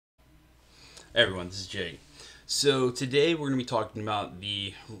Hey everyone, this is Jay. So today we're going to be talking about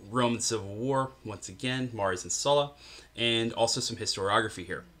the Roman Civil War, once again, Marius and Sulla, and also some historiography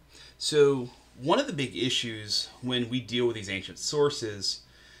here. So one of the big issues when we deal with these ancient sources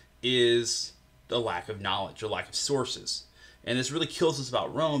is the lack of knowledge, or lack of sources. And this really kills us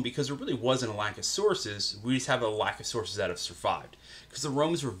about Rome because there really wasn't a lack of sources, we just have a lack of sources that have survived. Because the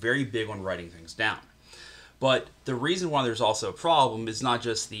Romans were very big on writing things down. But the reason why there's also a problem is not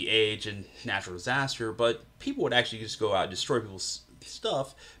just the age and natural disaster, but people would actually just go out and destroy people's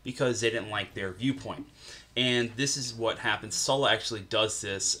stuff because they didn't like their viewpoint. And this is what happens. Sulla actually does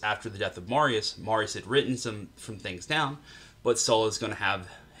this after the death of Marius. Marius had written some things down, but Sulla is going to have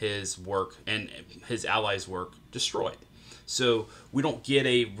his work and his allies' work destroyed. So we don't get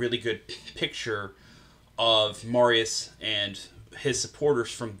a really good picture of Marius and his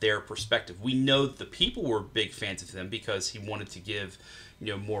supporters from their perspective. We know that the people were big fans of him because he wanted to give,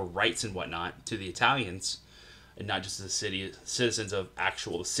 more rights and whatnot to the Italians, and not just the citizens of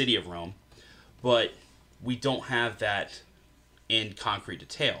the city of Rome. But we don't have that in concrete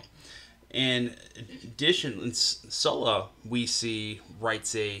detail. In addition, Sulla, we see,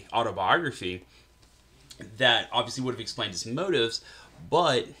 writes a autobiography that obviously would have explained his motives,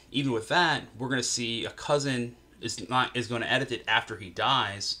 but even with that, we're going to see a cousin is going to edit it after he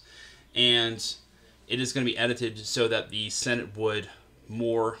dies, and it is going to be edited so that the Senate would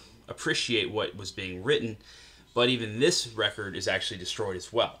more appreciate what was being written. But even this record is actually destroyed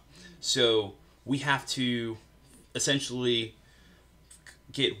as well. So we have to essentially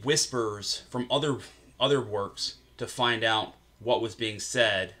get whispers from other works to find out what was being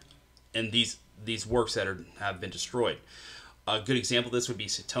said in these works that have been destroyed. A good example of this would be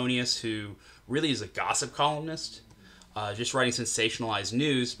Suetonius, who really is a gossip columnist, just writing sensationalized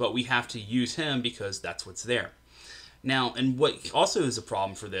news, but we have to use him because that's what's there. Now, and what also is a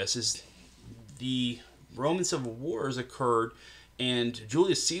problem for this is the Roman Civil Wars occurred, and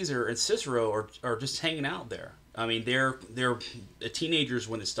Julius Caesar and Cicero are just hanging out there. I mean, they're teenagers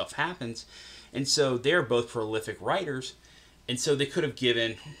when this stuff happens, and so they're both prolific writers. And so they could have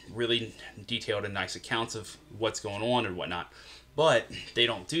given really detailed and nice accounts of what's going on and whatnot. But they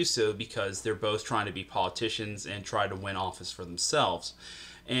don't do so because they're both trying to be politicians and try to win office for themselves.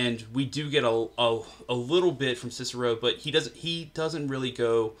 And we do get a little bit from Cicero, but he doesn't really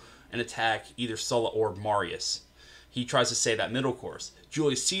go and attack either Sulla or Marius. He tries to say that middle course.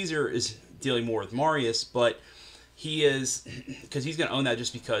 Julius Caesar is dealing more with Marius, but because he's going to own that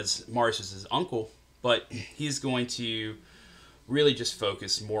just because Marius is his uncle, but he's going to really just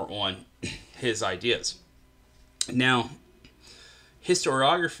focus more on his ideas. Now,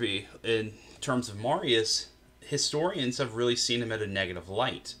 historiography, in terms of Marius, historians have really seen him at a negative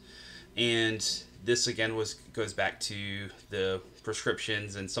light. And this, again, goes back to the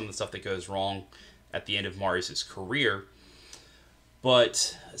prescriptions and some of the stuff that goes wrong at the end of Marius's career.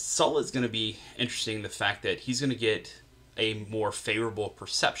 But Sulla is going to be interesting in the fact that he's going to get a more favorable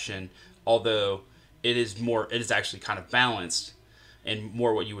perception, although it is actually kind of balanced and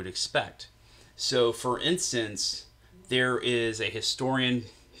more what you would expect. So, for instance, there is a historian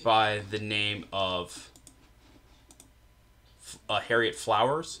by the name of Harriet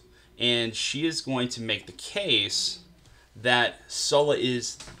Flowers, and she is going to make the case that Sulla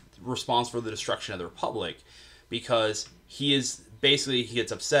is responsible for the destruction of the Republic because he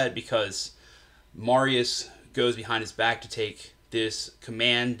gets upset because Marius goes behind his back to take this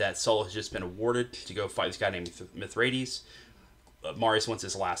command that Sulla has just been awarded to go fight this guy named Mithridates. Marius wants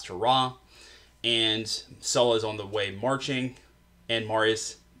his last hurrah, and Sulla is on the way marching, and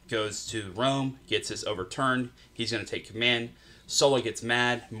Marius goes to Rome, gets this overturned. He's going to take command. Sulla gets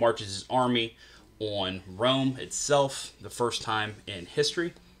mad, marches his army on Rome itself, the first time in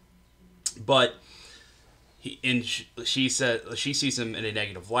history. But she sees him in a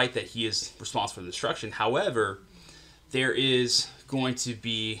negative light, that he is responsible for the destruction. However, there is going to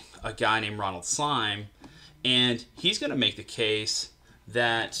be a guy named Ronald Syme, and he's going to make the case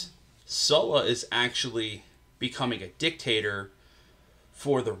that Sulla is actually becoming a dictator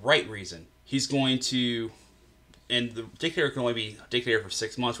for the right reason. He's going to, and the dictator can only be a dictator for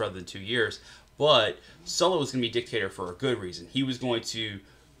 6 months rather than 2 years, but Sulla was going to be a dictator for a good reason. He was going to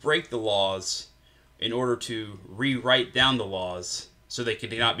break the laws in order to rewrite down the laws so they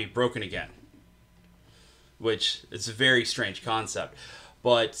could not be broken again, which is a very strange concept.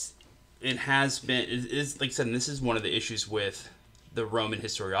 But it is, like I said, and this is one of the issues with the Roman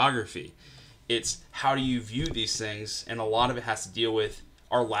historiography. It's how do you view these things, and a lot of it has to deal with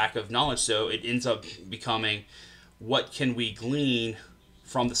our lack of knowledge. So it ends up becoming, what can we glean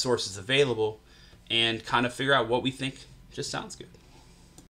from the sources available and kind of figure out what we think just sounds good.